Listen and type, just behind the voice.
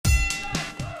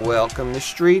Welcome to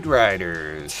Street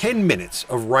Writers. 10 minutes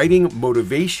of writing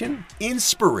motivation,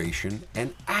 inspiration,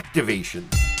 and activation.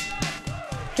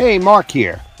 Hey, Mark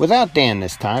here. Without Dan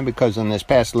this time because on this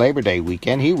past Labor Day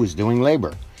weekend he was doing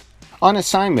labor. On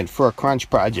assignment for a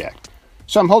crunch project.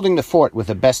 So I'm holding the fort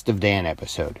with a Best of Dan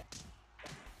episode.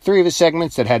 3 of his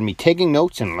segments that had me taking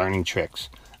notes and learning tricks.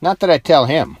 Not that I tell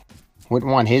him.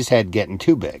 Wouldn't want his head getting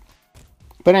too big.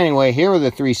 But anyway, here are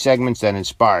the 3 segments that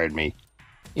inspired me.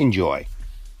 Enjoy.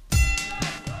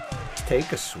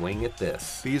 Take a swing at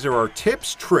this. These are our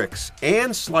tips, tricks,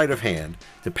 and sleight of hand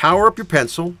to power up your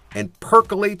pencil and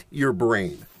percolate your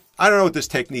brain. I don't know what this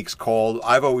technique's called.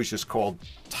 I've always just called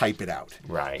type it out.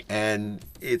 Right. And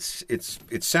it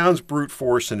sounds brute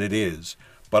force, and it is.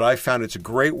 But I found it's a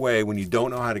great way when you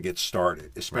don't know how to get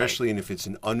started, especially if it's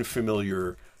an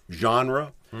unfamiliar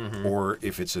genre, or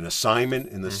if it's an assignment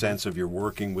in the sense of you're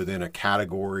working within a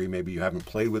category maybe you haven't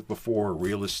played with before,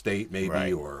 real estate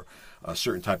maybe, or a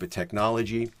certain type of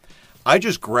technology. I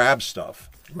just grab stuff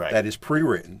that is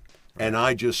pre-written and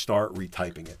I just start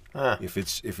retyping it. If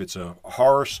it's a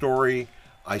horror story,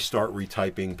 I start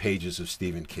retyping pages of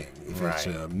Stephen King. If it's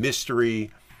a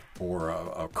mystery or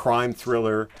a crime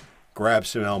thriller, grab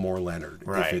some Elmore Leonard.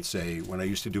 If it's when I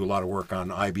used to do a lot of work on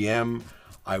IBM,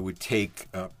 I would take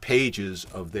pages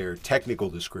of their technical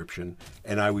description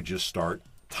and I would just start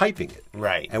typing it.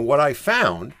 And what I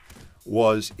found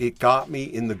was it got me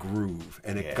in the groove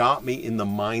and it got me in the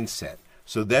mindset.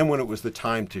 So then when it was the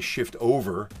time to shift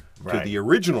over to the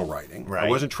original writing, I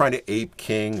wasn't trying to ape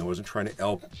King, I wasn't trying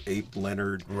to ape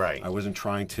Leonard, I wasn't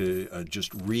trying to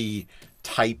just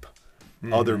retype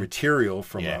other material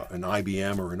from an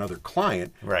IBM or another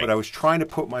client, but I was trying to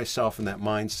put myself in that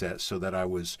mindset so that I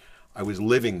was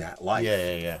living that life.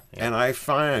 And I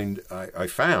found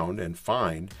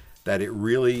that it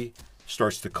really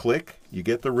starts to click. You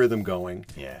get the rhythm going,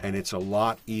 and it's a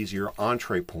lot easier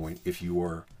entree point if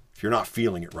you're not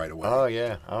feeling it right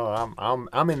away.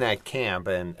 I'm in that camp,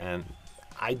 and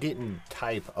I didn't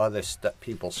type other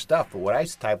people's stuff, but what I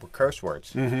used to type were curse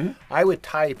words. I would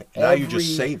type Now you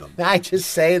just say them. I just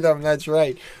say them, that's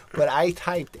right. But I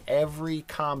typed every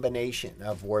combination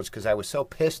of words because I was so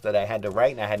pissed that I had to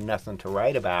write and I had nothing to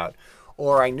write about.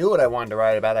 Or I knew what I wanted to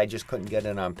write about, I just couldn't get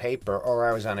it on paper, or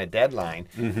I was on a deadline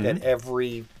that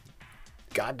every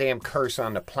goddamn curse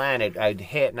on the planet I'd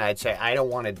hit and I'd say, I don't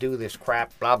want to do this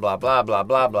crap, blah, blah, blah, blah,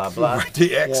 blah, blah, blah.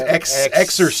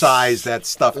 Exercise that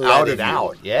stuff out of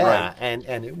you.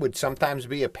 And it would sometimes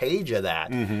be a page of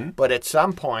that. But at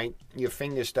some point, your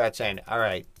fingers start saying, all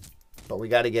right, but we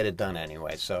got to get it done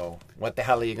anyway. So what the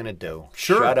hell are you going to do?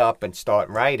 Shut up and start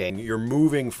writing. You're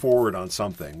moving forward on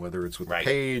something, whether it's with the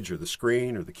page or the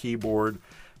screen or the keyboard.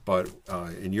 But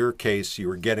in your case, you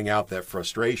were getting out that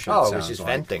frustration. Oh, it was just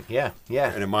venting. Yeah.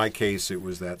 And in my case, it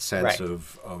was that sense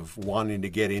of wanting to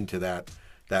get into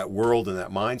that world and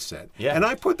that mindset. And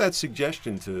I put that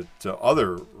suggestion to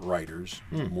other writers,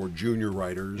 more junior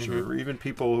writers, or even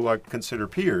people who I consider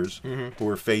peers, who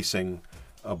are facing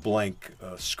a blank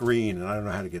screen and I don't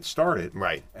know how to get started.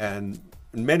 And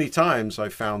many times I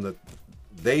found that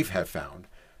they have found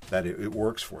that it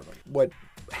works for them. What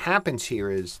happens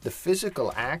here is the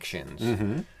physical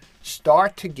actions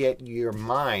start to get your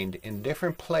mind in a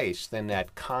different place than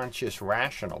that conscious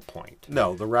rational point.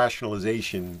 No, the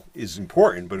rationalization is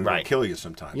important, but it'll kill you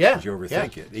sometimes because you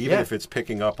overthink it. Even if it's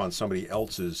picking up on somebody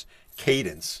else's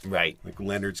cadence, like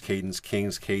Leonard's cadence,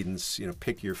 King's cadence,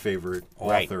 pick your favorite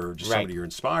author or just somebody you're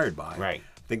inspired by. I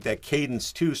think that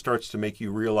cadence too starts to make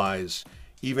you realize,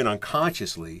 even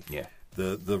unconsciously,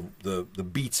 the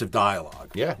beats of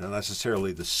dialogue. Not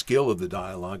necessarily the skill of the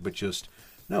dialogue, but just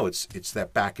it's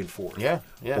that back and forth.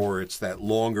 Or it's that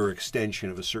longer extension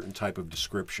of a certain type of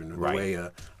description, or the way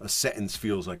a sentence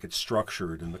feels like it's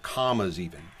structured, and the commas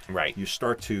even. You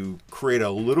start to create a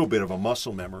little bit of a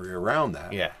muscle memory around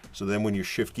that. So then when you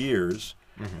shift gears,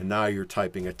 and now you're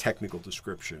typing a technical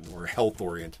description or a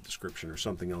health-oriented description or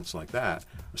something else like that,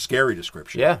 a scary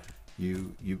description.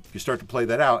 You start to play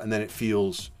that out, and then it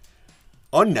feels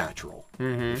unnatural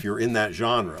if you're in that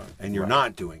genre and you're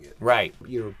not doing it.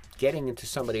 You're getting into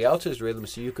somebody else's rhythm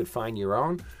so you could find your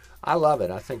own. I love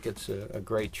it. I think it's a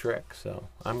great trick. So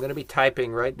I'm going to be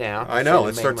typing right now. I know.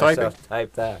 Let's start typing.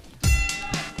 Type that.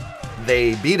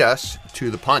 They beat us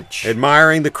to the punch.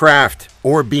 Admiring the craft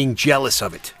or being jealous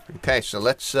of it. Okay, so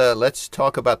let's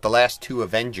talk about the last 2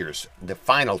 Avengers, the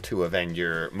final 2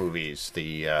 Avenger movies,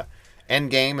 the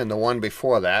Endgame and the one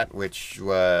before that, which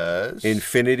was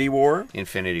Infinity War.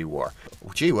 Infinity War.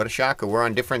 Gee, what a shocker. We're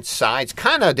on different sides,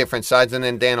 kind of different sides, and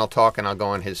then Dan will talk and I'll go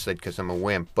on his side because I'm a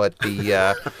wimp. But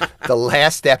the the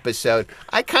last episode,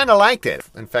 I kind of liked it.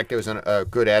 In fact, there was a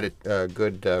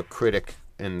good critic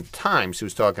in Times who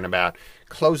was talking about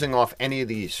closing off any of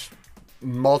these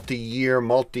multi-year,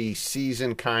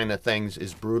 multi-season kind of things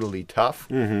is brutally tough.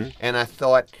 Mm-hmm. And I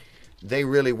thought they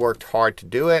really worked hard to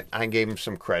do it. I gave them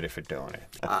some credit for doing it.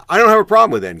 I don't have a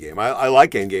problem with Endgame. I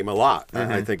like Endgame a lot.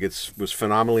 Mm-hmm. I think it was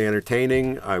phenomenally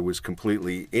entertaining. I was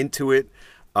completely into it.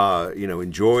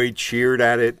 Enjoyed, cheered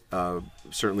at it.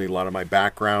 Certainly, a lot of my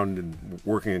background and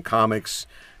working in comics,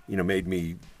 made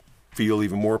me feel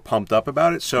even more pumped up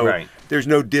about it. So there's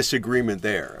no disagreement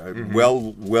there. Mm-hmm.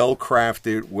 Well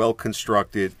crafted, well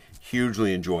constructed.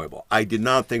 Hugely enjoyable. I did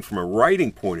not think from a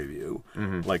writing point of view,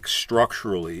 like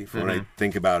structurally, when I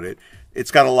think about it,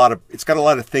 it's got a lot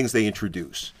of things they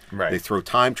introduce. Right. They throw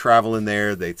time travel in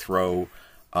there. They throw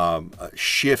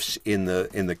shifts in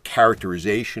the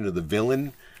characterization of the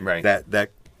villain. Right. That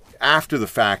after the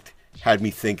fact had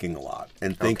me thinking a lot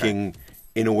and thinking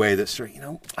in a way that's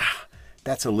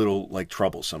that's a little like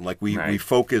troublesome. Like we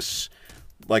focus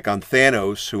like on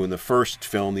Thanos, who in the first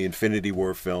film, the Infinity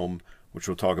War film, which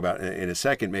we'll talk about in a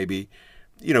second, maybe,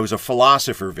 is a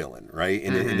philosopher villain, right,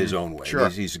 in his own way. Sure.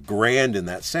 He's grand in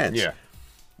that sense. Yeah.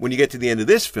 When you get to the end of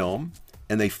this film,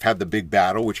 and they have the big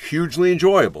battle, which hugely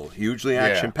enjoyable, hugely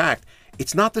action-packed,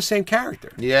 it's not the same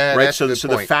character. Yeah, right. That's a good point.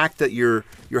 The point. fact that you're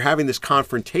having this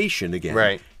confrontation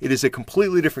again, it is a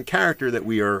completely different character that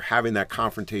we are having that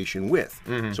confrontation with.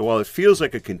 Mm-hmm. So while it feels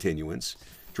like a continuance,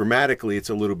 dramatically, it's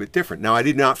a little bit different. Now, I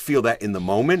did not feel that in the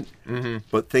moment,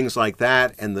 but things like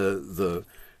that and the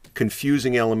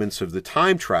confusing elements of the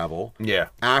time travel,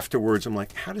 afterwards, I'm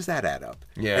like, how does that add up?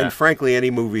 Yeah. And frankly,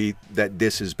 any movie that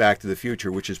disses Back to the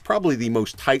Future, which is probably the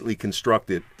most tightly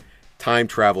constructed time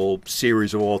travel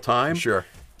series of all time,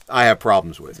 I have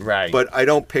problems with. Right. But I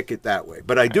don't pick it that way.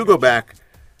 But I do go back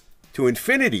to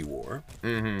Infinity War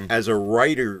as a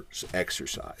writer's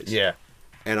exercise. Yeah.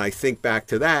 And I think back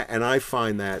to that, and I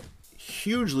find that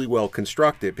hugely well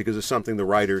constructed because of something the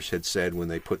writers had said when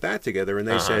they put that together. And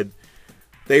they said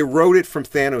they wrote it from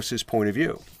Thanos' point of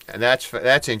view. And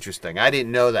that's interesting. I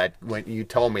didn't know that when you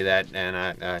told me that, and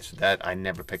I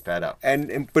never picked that up.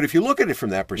 But if you look at it from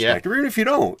that perspective, even if you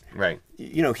don't,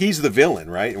 he's the villain,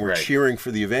 right? And we're cheering for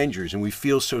the Avengers, and we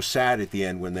feel so sad at the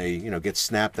end when they get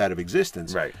snapped out of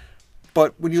existence. Right.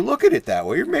 But when you look at it that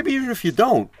way, or maybe even if you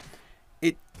don't.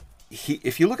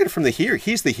 If you look at it from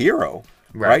he's the hero,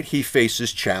 right? He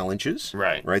faces challenges,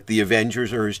 right? The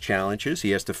Avengers are his challenges. He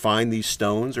has to find these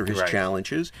stones are his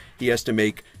challenges. He has to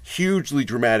make hugely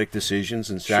dramatic decisions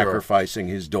and sacrificing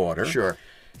his daughter. Sure.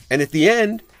 And at the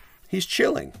end, he's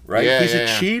chilling, right? Yeah, he's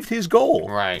achieved his goal,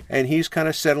 right? And he's kind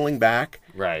of settling back,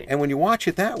 right? And when you watch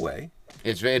it that way,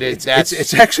 it's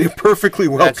actually a perfectly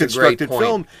well constructed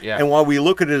film. Yeah. And while we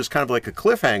look at it as kind of like a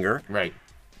cliffhanger, right?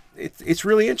 It's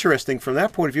really interesting from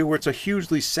that point of view, where it's a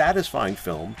hugely satisfying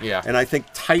film, and I think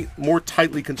more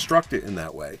tightly constructed in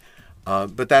that way.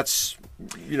 But that's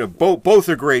both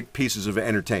are great pieces of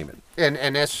entertainment.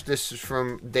 And this is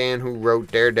from Dan, who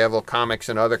wrote Daredevil comics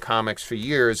and other comics for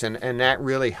years, and that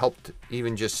really helped.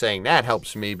 Even just saying that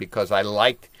helps me because I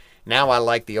like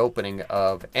the opening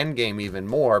of Endgame even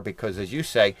more because, as you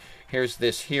say, here's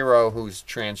this hero who's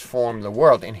transformed the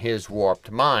world in his warped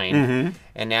mind,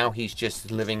 and now he's just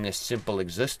living this simple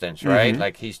existence, right?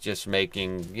 Like he's just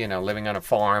living on a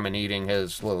farm and eating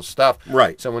his little stuff.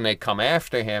 Right. So when they come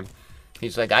after him,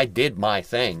 he's like, I did my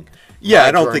thing. Yeah,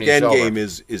 I don't think Endgame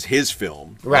is his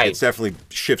film. Right. It definitely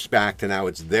shifts back to now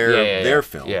it's their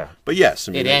film. Yeah. But yes.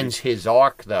 I mean, it ends his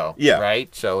arc, though. Yeah.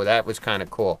 Right? So that was kind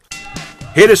of cool.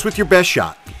 Hit us with your best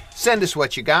shot. Send us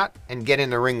what you got and get in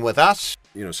the ring with us.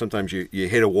 Sometimes you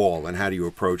hit a wall, and how do you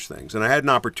approach things? And I had an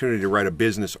opportunity to write a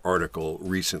business article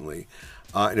recently,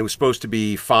 and it was supposed to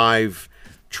be 5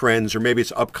 trends, or maybe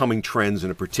it's upcoming trends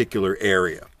in a particular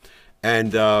area.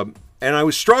 And I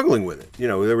was struggling with it.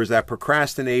 There was that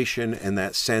procrastination and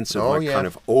that sense of kind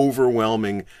of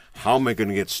overwhelming, how am I going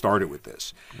to get started with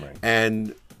this? Right.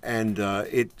 And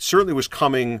it certainly was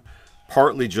coming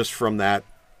partly just from that,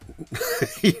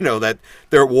 that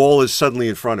their wall is suddenly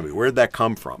in front of me. Where did that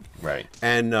come from? Right.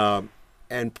 And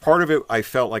part of it, I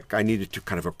felt like I needed to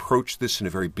kind of approach this in a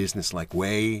very businesslike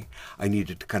way. I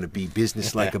needed to kind of be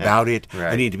businesslike about it.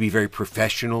 Right. I needed to be very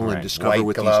professional and discover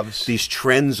what these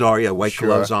trends are. Yeah, white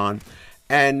gloves on.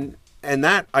 And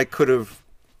that I could have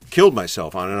killed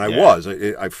myself on, and I was.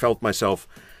 I felt myself,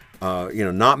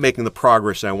 not making the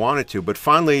progress I wanted to. But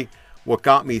finally, what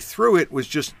got me through it was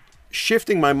just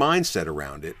shifting my mindset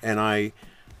around it, and I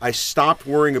stopped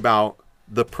worrying about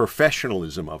the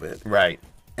professionalism of it. Right.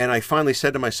 And I finally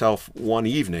said to myself one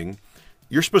evening,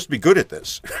 you're supposed to be good at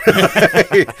this.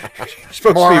 You're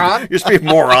supposed Moron? you're supposed to be a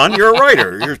moron. You're a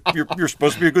writer. You're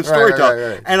supposed to be a good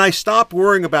storyteller. Right. And I stopped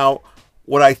worrying about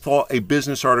what I thought a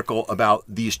business article about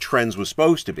these trends was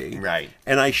supposed to be. Right.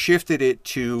 And I shifted it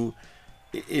to,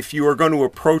 if you are going to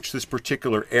approach this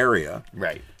particular area,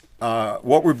 Right.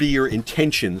 What would be your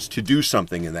intentions to do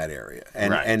something in that area?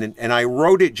 And Right. and I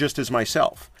wrote it just as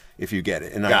myself, if you get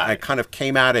it. And I kind of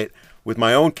came at it with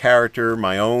my own character,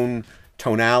 my own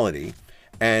tonality,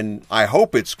 and I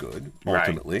hope it's good.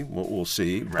 Ultimately, we'll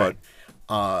see. Right.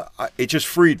 But it just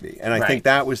freed me, and I think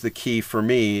that was the key for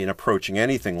me in approaching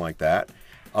anything like that.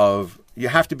 Of you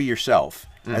have to be yourself,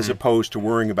 as opposed to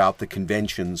worrying about the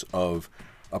conventions of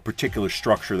a particular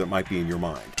structure that might be in your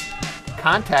mind.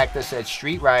 Contact us at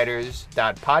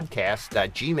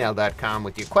streetwriters.podcast@gmail.com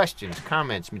with your questions,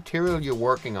 comments, material you're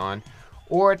working on,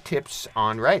 or tips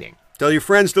on writing. Tell your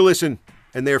friends to listen,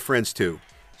 and their friends too.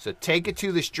 So take it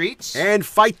to the streets And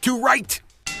fight to write!